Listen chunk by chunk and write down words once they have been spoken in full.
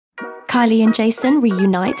Kylie and Jason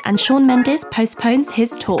reunite and Shawn Mendes postpones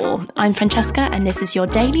his tour. I'm Francesca and this is your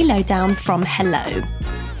daily lowdown from Hello.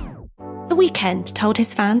 The Weeknd told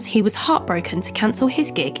his fans he was heartbroken to cancel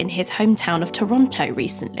his gig in his hometown of Toronto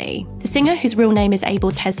recently. The singer, whose real name is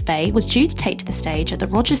Abel Tesfaye, was due to take to the stage at the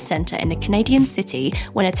Rogers Centre in the Canadian city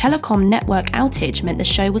when a telecom network outage meant the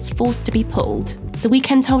show was forced to be pulled. The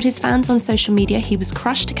Weeknd told his fans on social media he was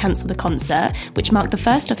crushed to cancel the concert, which marked the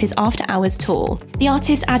first of his after-hours tour. The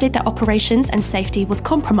artist added that operations and safety was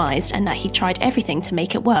compromised and that he tried everything to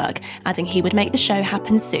make it work, adding he would make the show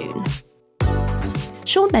happen soon.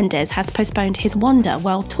 Shawn Mendes has postponed his Wonder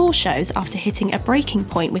World Tour shows after hitting a breaking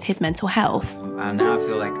point with his mental health. Now I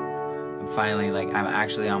feel like I'm finally, I'm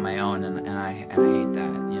actually on my own, and I hate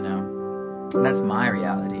that, you know? That's my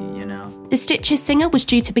reality, you know? The Stitches singer was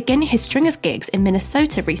due to begin his string of gigs in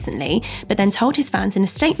Minnesota recently, but then told his fans in a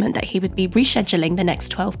statement that he would be rescheduling the next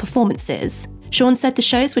 12 performances. Shawn said the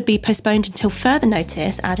shows would be postponed until further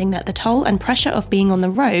notice, adding that the toll and pressure of being on the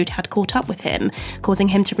road had caught up with him, causing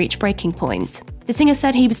him to reach breaking point. The singer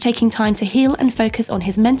said he was taking time to heal and focus on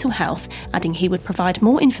his mental health, adding he would provide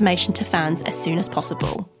more information to fans as soon as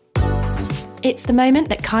possible. It's the moment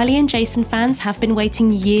that Kylie and Jason fans have been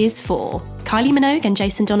waiting years for. Kylie Minogue and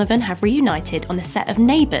Jason Donovan have reunited on the set of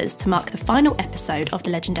Neighbours to mark the final episode of the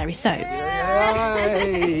legendary soap.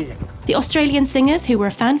 Yay! The Australian singers, who were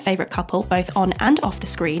a fan favourite couple both on and off the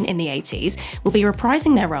screen in the 80s, will be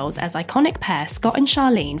reprising their roles as iconic pair Scott and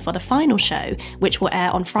Charlene for the final show, which will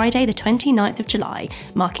air on Friday the 29th of July,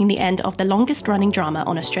 marking the end of the longest-running drama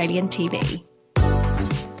on Australian TV.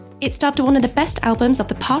 It's dubbed one of the best albums of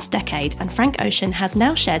the past decade, and Frank Ocean has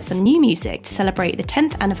now shared some new music to celebrate the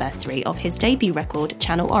 10th anniversary of his debut record,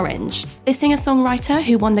 Channel Orange. The singer-songwriter,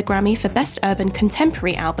 who won the Grammy for Best Urban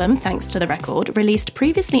Contemporary Album thanks to the record, released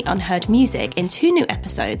previously unheard music in 2 new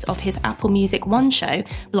episodes of his Apple Music One show,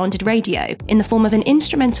 Blonded Radio, in the form of an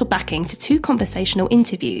instrumental backing to 2 conversational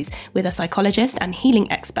interviews with a psychologist and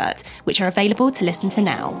healing expert, which are available to listen to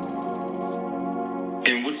now.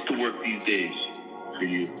 And what's the work these days for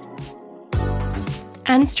you?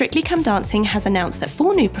 And Strictly Come Dancing has announced that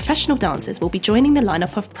 4 new professional dancers will be joining the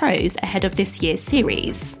lineup of pros ahead of this year's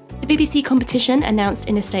series. The BBC competition announced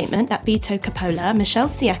in a statement that Vito Coppola, Michelle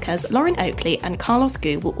Siekas, Lauren Oakley and Carlos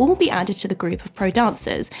Gu will all be added to the group of pro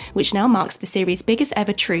dancers, which now marks the series' biggest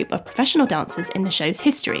ever troupe of professional dancers in the show's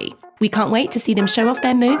history. We can't wait to see them show off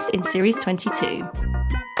their moves in Series 22.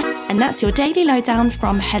 And that's your daily lowdown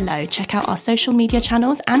from Hello. Check out our social media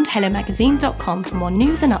channels and hellomagazine.com for more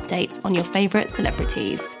news and updates on your favourite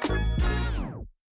celebrities.